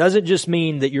conflict. It doesn't just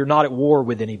mean that you're not at war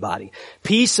with anybody.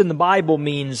 Peace in the Bible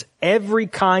means every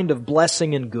kind of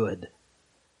blessing and good.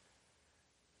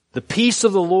 The peace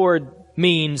of the Lord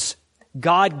means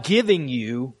God giving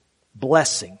you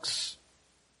blessings.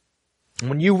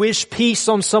 When you wish peace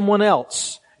on someone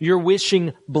else, you're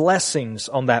wishing blessings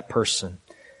on that person.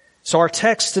 So our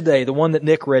text today, the one that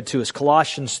Nick read to us,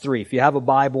 Colossians 3. If you have a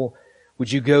Bible,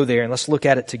 would you go there and let's look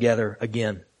at it together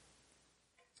again.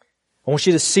 I want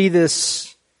you to see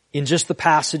this in just the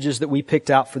passages that we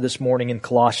picked out for this morning in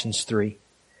Colossians 3.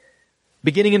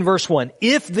 Beginning in verse 1.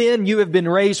 If then you have been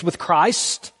raised with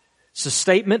Christ, it's a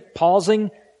statement,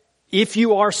 pausing. If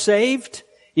you are saved,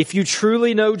 if you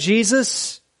truly know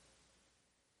Jesus,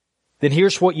 then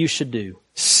here's what you should do.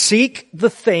 Seek the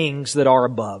things that are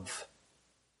above,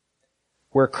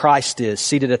 where Christ is,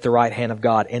 seated at the right hand of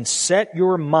God, and set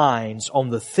your minds on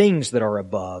the things that are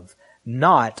above,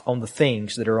 not on the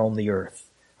things that are on the earth.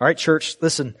 All right, church,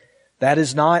 listen, that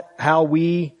is not how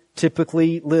we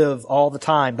typically live all the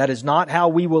time. That is not how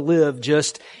we will live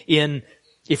just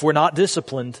if we're not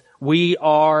disciplined. We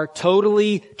are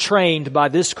totally trained by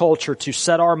this culture to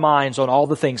set our minds on all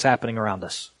the things happening around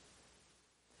us.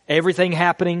 Everything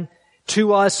happening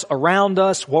to us, around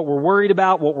us, what we're worried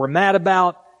about, what we're mad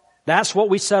about, that's what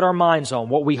we set our minds on,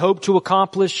 what we hope to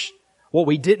accomplish, what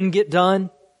we didn't get done.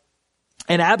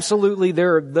 And absolutely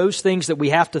there are those things that we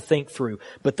have to think through.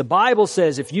 But the Bible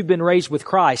says if you've been raised with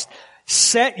Christ,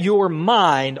 set your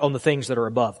mind on the things that are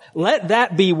above. Let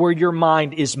that be where your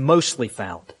mind is mostly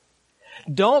found.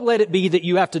 Don't let it be that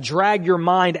you have to drag your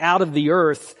mind out of the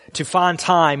earth to find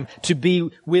time to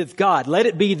be with God. Let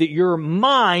it be that your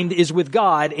mind is with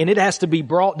God and it has to be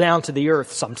brought down to the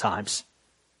earth sometimes.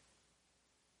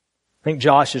 I think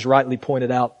Josh has rightly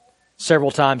pointed out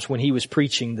several times when he was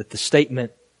preaching that the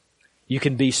statement, you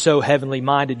can be so heavenly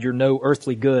minded you're no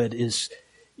earthly good, is,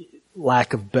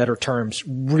 lack of better terms,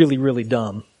 really, really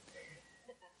dumb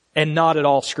and not at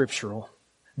all scriptural.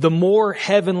 The more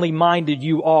heavenly minded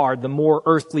you are, the more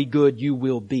earthly good you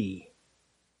will be.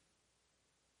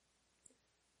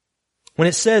 When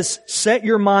it says, set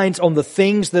your minds on the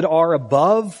things that are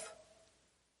above,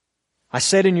 I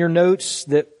said in your notes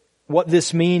that what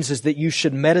this means is that you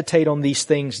should meditate on these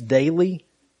things daily.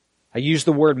 I use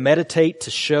the word meditate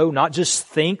to show, not just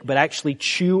think, but actually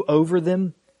chew over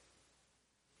them.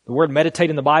 The word meditate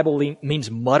in the Bible means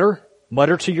mutter.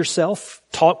 Mutter to yourself.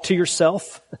 Talk to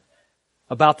yourself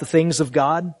about the things of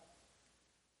God.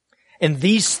 And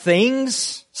these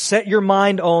things, set your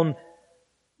mind on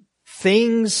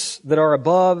things that are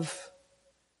above.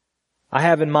 I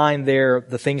have in mind there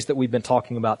the things that we've been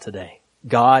talking about today.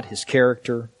 God, His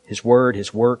character, His word,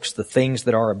 His works, the things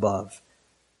that are above.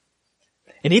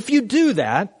 And if you do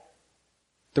that,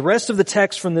 the rest of the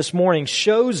text from this morning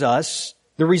shows us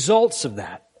the results of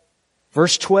that.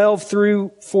 Verse 12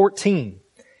 through 14.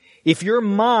 If your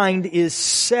mind is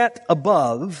set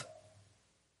above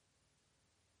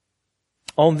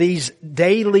on these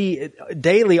daily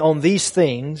on these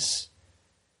things,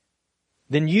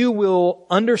 then you will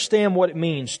understand what it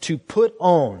means to put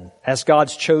on, as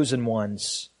God's chosen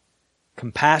ones,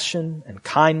 compassion and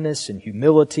kindness and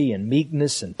humility and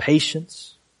meekness and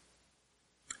patience,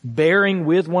 bearing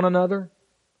with one another.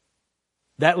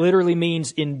 That literally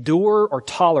means endure or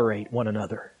tolerate one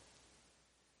another.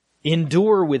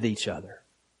 Endure with each other.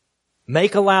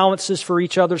 Make allowances for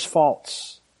each other's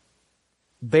faults.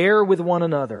 Bear with one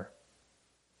another.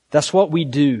 That's what we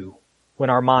do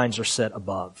when our minds are set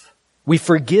above. We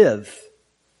forgive.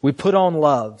 We put on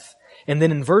love. And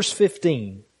then in verse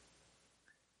 15,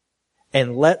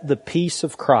 and let the peace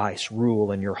of Christ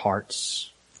rule in your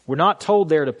hearts. We're not told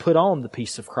there to put on the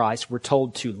peace of Christ. We're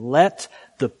told to let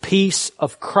the peace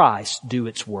of Christ do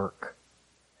its work.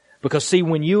 Because see,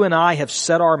 when you and I have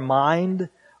set our mind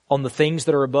on the things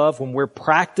that are above, when we're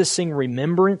practicing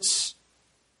remembrance,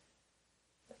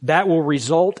 that will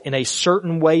result in a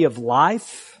certain way of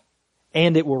life,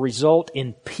 and it will result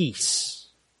in peace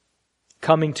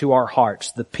coming to our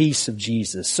hearts, the peace of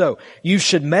Jesus. So, you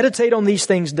should meditate on these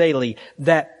things daily,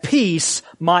 that peace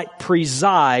might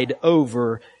preside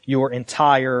over your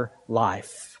entire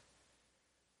life.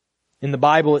 In the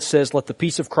Bible it says, let the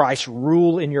peace of Christ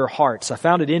rule in your hearts. I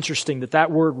found it interesting that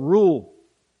that word rule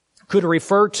could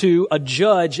refer to a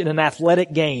judge in an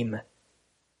athletic game.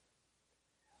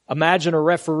 Imagine a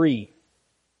referee.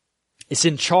 It's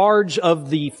in charge of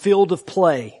the field of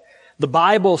play. The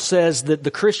Bible says that the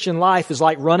Christian life is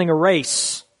like running a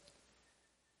race.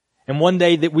 And one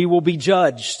day that we will be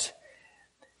judged.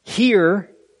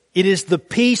 Here, it is the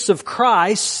peace of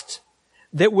Christ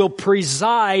that will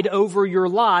preside over your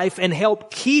life and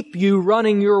help keep you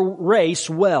running your race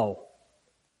well.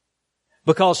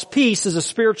 Because peace is a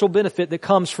spiritual benefit that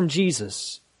comes from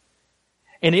Jesus.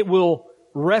 And it will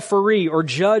referee or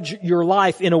judge your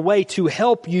life in a way to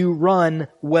help you run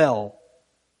well.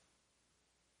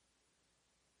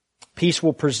 Peace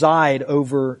will preside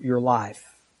over your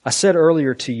life. I said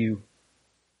earlier to you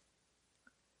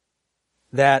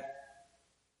that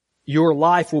your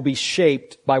life will be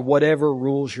shaped by whatever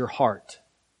rules your heart.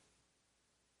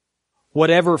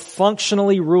 Whatever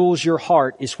functionally rules your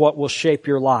heart is what will shape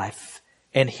your life.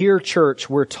 And here, church,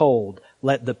 we're told,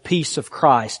 let the peace of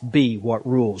Christ be what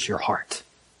rules your heart.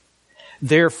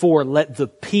 Therefore, let the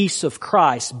peace of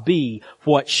Christ be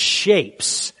what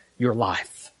shapes your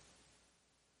life.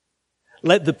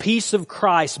 Let the peace of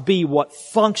Christ be what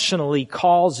functionally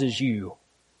causes you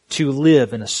to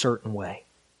live in a certain way.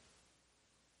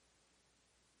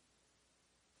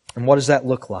 And what does that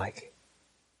look like?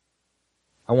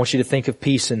 I want you to think of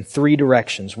peace in three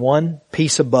directions. One,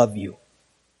 peace above you.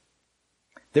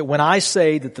 That when I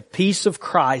say that the peace of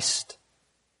Christ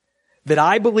that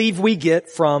I believe we get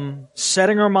from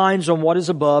setting our minds on what is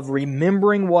above,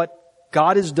 remembering what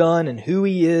God has done and who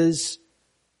He is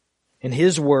and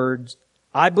His words,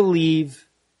 I believe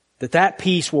that that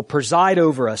peace will preside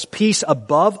over us. Peace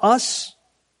above us.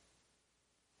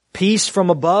 Peace from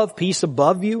above. Peace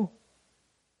above you.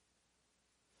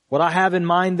 What I have in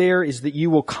mind there is that you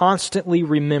will constantly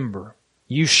remember.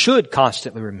 You should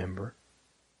constantly remember.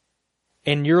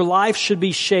 And your life should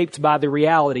be shaped by the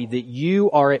reality that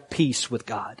you are at peace with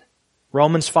God.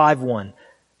 Romans 5:1.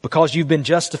 Because you've been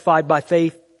justified by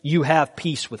faith, you have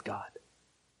peace with God.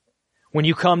 When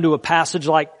you come to a passage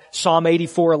like Psalm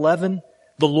 84:11,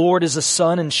 the Lord is a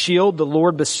sun and shield. The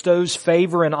Lord bestows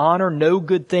favor and honor. No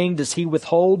good thing does He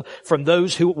withhold from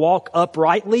those who walk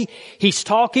uprightly. He's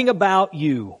talking about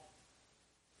you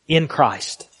in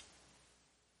Christ.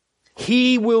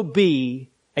 He will be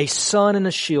a sun and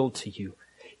a shield to you.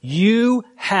 You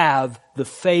have the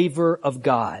favor of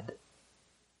God.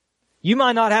 You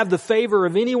might not have the favor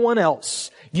of anyone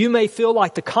else. You may feel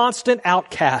like the constant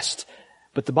outcast,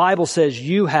 but the Bible says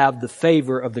you have the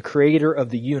favor of the Creator of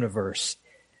the universe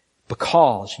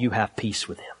because you have peace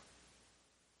with Him.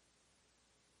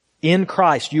 In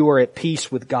Christ, you are at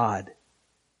peace with God.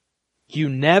 You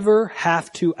never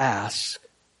have to ask,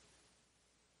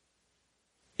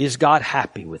 is God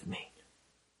happy with me?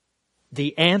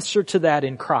 The answer to that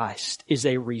in Christ is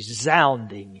a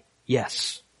resounding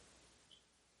yes.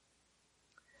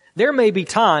 There may be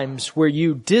times where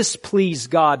you displease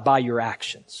God by your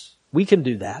actions. We can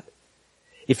do that.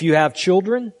 If you have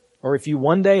children, or if you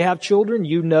one day have children,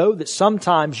 you know that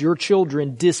sometimes your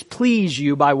children displease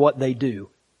you by what they do.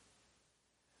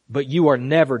 But you are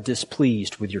never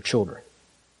displeased with your children.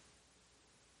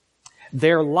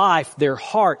 Their life, their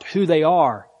heart, who they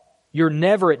are, you're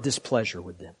never at displeasure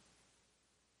with them.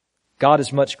 God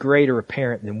is much greater a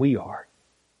parent than we are.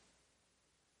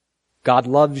 God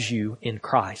loves you in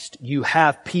Christ. You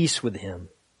have peace with Him.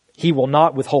 He will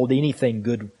not withhold anything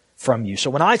good from you.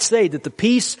 So when I say that the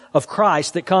peace of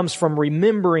Christ that comes from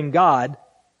remembering God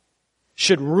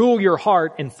should rule your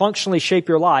heart and functionally shape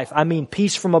your life, I mean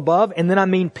peace from above, and then I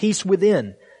mean peace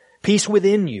within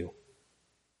you.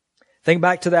 Think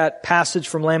back to that passage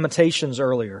from Lamentations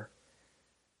earlier.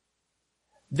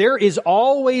 There is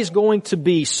always going to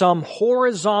be some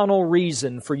horizontal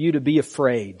reason for you to be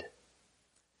afraid,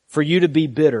 for you to be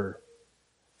bitter,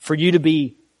 for you to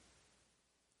be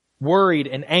worried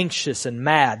and anxious and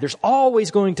mad. There's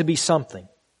always going to be something.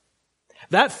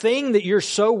 That thing that you're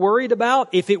so worried about,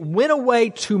 if it went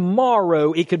away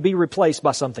tomorrow, it could be replaced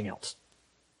by something else.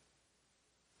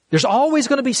 There's always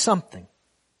going to be something.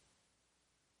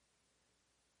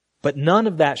 But none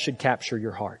of that should capture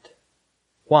your heart.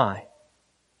 Why?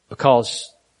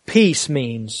 Because peace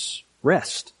means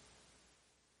rest.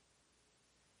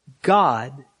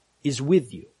 God is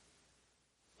with you.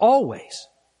 Always.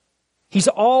 He's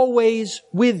always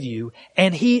with you,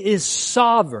 and He is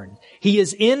sovereign. He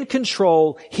is in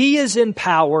control. He is in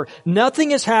power.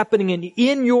 Nothing is happening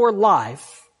in your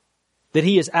life that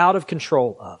He is out of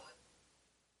control of.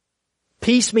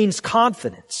 Peace means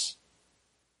confidence.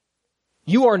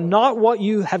 You are not what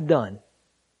you have done.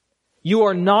 You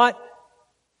are not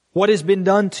what has been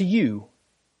done to you.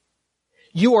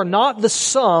 You are not the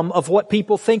sum of what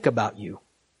people think about you.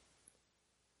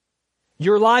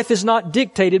 Your life is not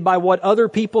dictated by what other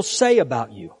people say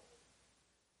about you.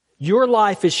 Your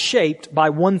life is shaped by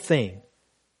one thing,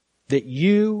 that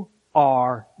you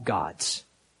are God's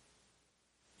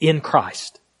in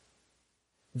Christ.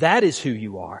 That is who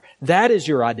you are. That is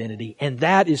your identity, and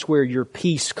that is where your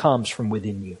peace comes from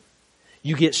within you.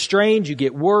 You get strained, you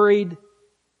get worried,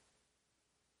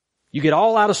 you get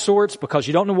all out of sorts because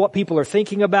you don't know what people are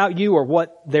thinking about you or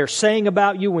what they're saying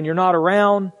about you when you're not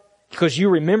around, because you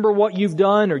remember what you've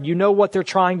done or you know what they're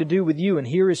trying to do with you, and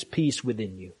here is peace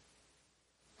within you.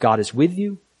 God is with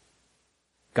you.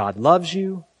 God loves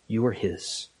you. You are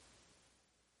His.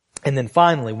 And then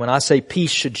finally, when I say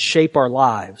peace should shape our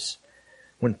lives,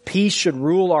 when peace should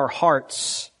rule our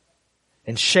hearts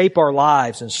and shape our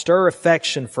lives and stir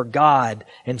affection for God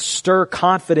and stir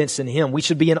confidence in Him, we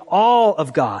should be in awe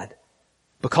of God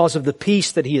because of the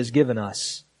peace that He has given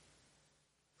us.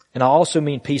 And I also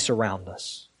mean peace around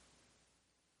us.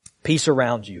 Peace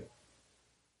around you.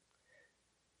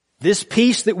 This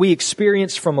peace that we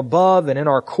experience from above and in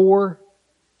our core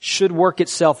should work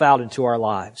itself out into our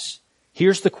lives.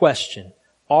 Here's the question.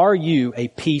 Are you a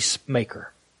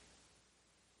peacemaker?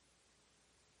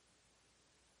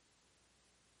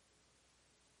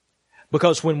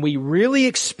 Because when we really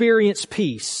experience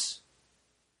peace,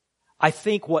 I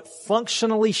think what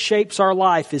functionally shapes our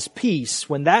life is peace.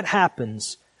 When that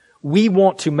happens, we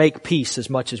want to make peace as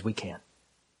much as we can.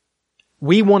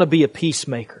 We want to be a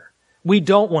peacemaker. We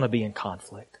don't want to be in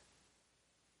conflict.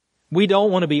 We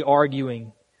don't want to be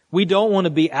arguing. We don't want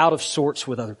to be out of sorts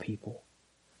with other people.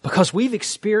 Because we've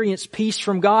experienced peace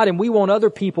from God, and we want other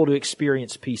people to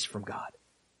experience peace from God.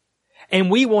 And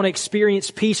we want to experience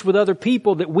peace with other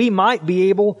people that we might be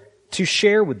able to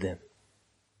share with them.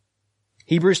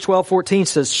 Hebrews 12:14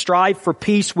 says, strive for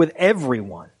peace with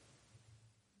everyone.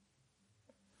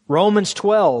 Romans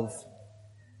 12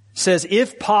 says,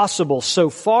 if possible, so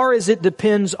far as it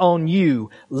depends on you,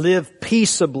 live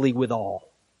peaceably with all.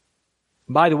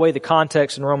 By the way, the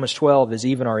context in Romans 12 is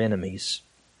even our enemies.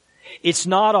 It's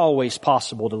not always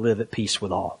possible to live at peace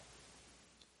with all.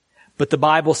 But the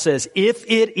Bible says, if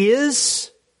it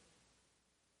is,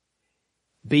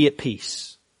 be at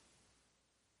peace.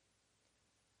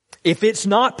 If it's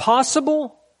not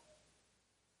possible,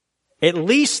 at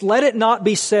least let it not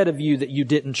be said of you that you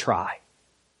didn't try.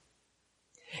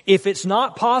 If it's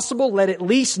not possible, let at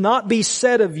least not be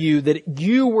said of you that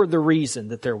you were the reason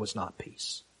that there was not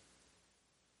peace.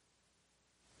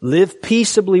 Live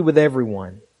peaceably with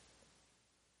everyone,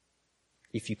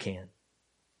 if you can.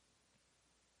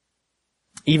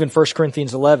 Even 1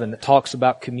 Corinthians 11, that talks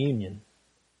about communion.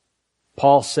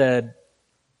 Paul said,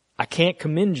 I can't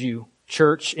commend you,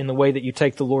 church, in the way that you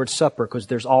take the Lord's Supper, because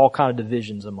there's all kind of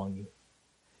divisions among you.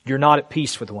 You're not at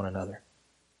peace with one another.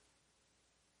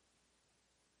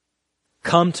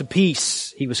 Come to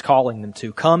peace, he was calling them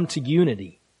to. Come to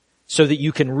unity, so that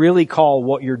you can really call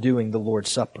what you're doing the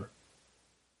Lord's Supper.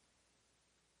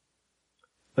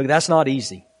 Look, that's not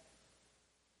easy.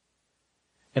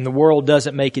 And the world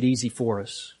doesn't make it easy for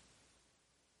us.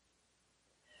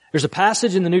 There's a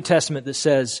passage in the New Testament that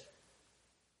says,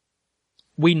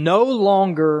 we no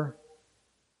longer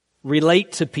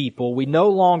relate to people, we no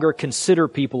longer consider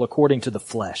people according to the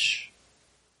flesh.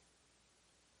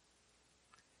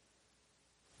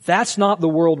 That's not the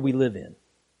world we live in.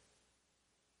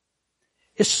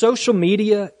 Social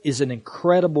media is an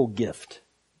incredible gift.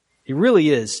 It really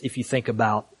is, if you think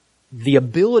about the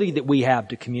ability that we have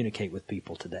to communicate with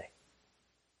people today.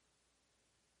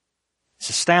 It's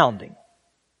astounding.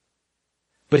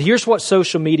 But here's what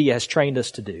social media has trained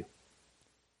us to do.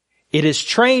 It has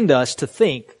trained us to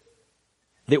think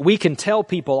that we can tell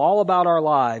people all about our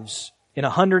lives in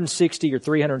 160 or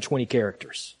 320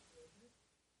 characters.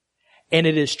 And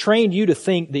it has trained you to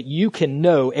think that you can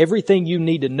know everything you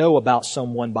need to know about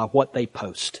someone by what they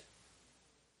post.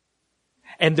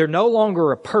 And they're no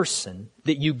longer a person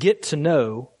that you get to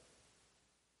know.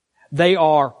 They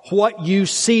are what you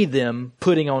see them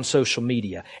putting on social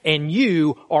media. And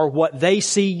you are what they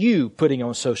see you putting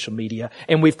on social media.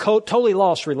 And we've totally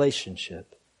lost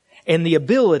relationship and the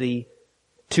ability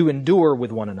to endure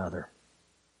with one another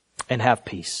and have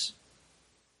peace.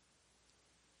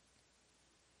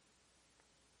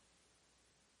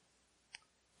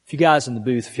 If you guys in the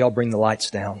booth, if y'all bring the lights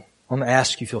down, I'm going to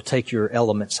ask you if you'll take your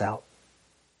elements out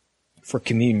for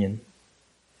communion.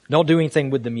 Don't do anything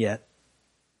with them yet.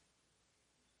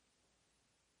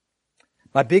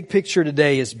 My big picture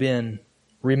today has been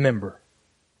remember.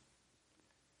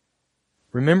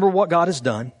 Remember what God has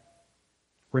done.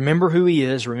 Remember who He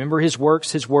is. Remember His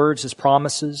works, His words, His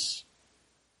promises.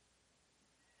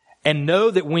 And know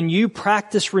that when you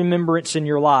practice remembrance in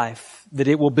your life, that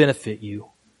it will benefit you.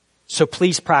 So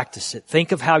please practice it.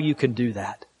 Think of how you can do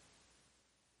that.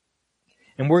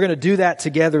 And we're going to do that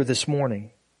together this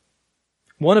morning.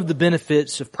 One of the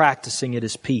benefits of practicing it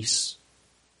is peace.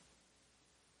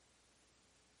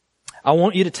 I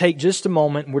want you to take just a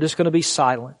moment, and we're just going to be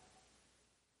silent.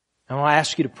 And I'll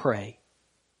ask you to pray.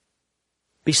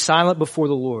 Be silent before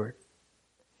the Lord.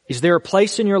 Is there a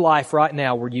place in your life right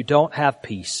now where you don't have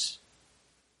peace?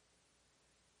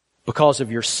 Because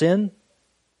of your sin?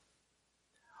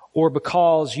 Or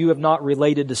because you have not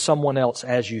related to someone else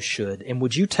as you should? And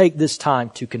would you take this time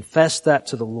to confess that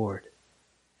to the Lord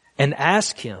and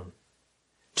ask Him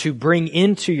to bring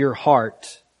into your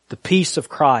heart the peace of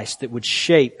Christ that would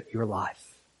shape your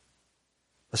life?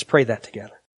 Let's pray that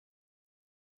together.